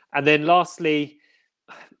then lastly,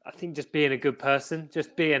 I think just being a good person,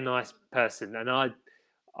 just be a nice person. And I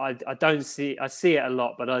see it a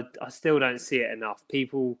lot, but I still don't see it enough.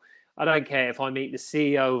 People, I don't care if I meet the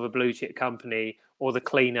CEO of a blue chip company or the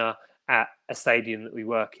cleaner at a stadium that we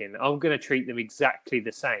work in, I'm going to treat them exactly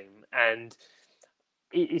the same. And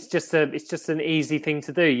it's just an easy thing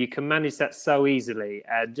to do. You can manage that so easily,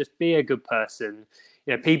 and just be a good person.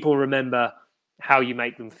 You know, people remember how you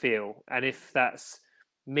make them feel. And if that's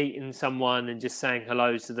meeting someone and just saying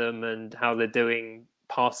hello to them and how they're doing,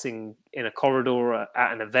 passing in a corridor or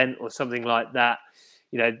at an event or something like that,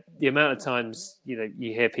 you know, the amount of times, you know,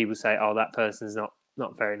 you hear people say, oh, that person's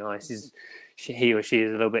not very nice. He or she is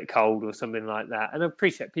a little bit cold or something like that. And I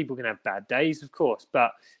appreciate people can have bad days, of course,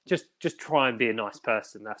 but just try and be a nice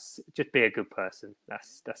person. Just be a good person.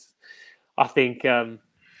 That's I think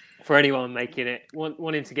for anyone making it,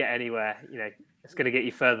 wanting to get anywhere, you know, it's going to get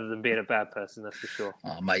you further than being a bad person. That's for sure.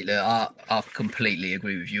 Oh, mate, look, I completely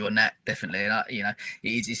agree with you on that. Definitely, and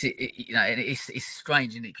it's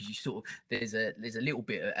strange, isn't it? Because you sort of there's a little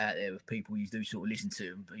bit out there of people you do sort of listen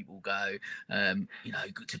to, and people go,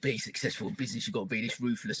 to be successful in business, you've got to be this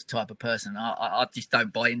ruthless type of person. I just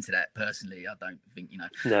don't buy into that personally. I don't think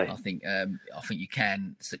No. I think you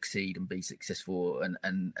can succeed and be successful,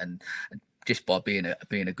 and just by being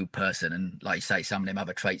a good person, and like you say, some of them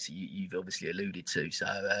other traits that you've obviously alluded to. So,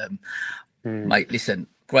 mate, listen,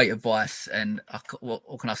 great advice, and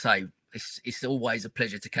what can I say? It's always a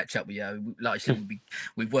pleasure to catch up with you. Like I said,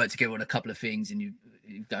 we've worked together on a couple of things, and you've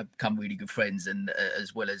become really good friends, and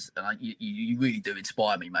as well as you really do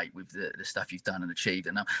inspire me, mate, with the stuff you've done and achieved.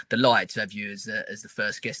 And I'm delighted to have you as the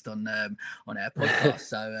first guest on our podcast.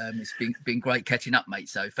 So it's been great catching up, mate.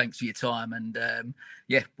 So thanks for your time, and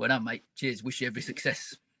well done, mate. Cheers. Wish you every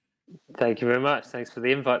success. Thank you very much. Thanks for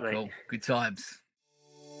the invite, mate. Cool. Good times.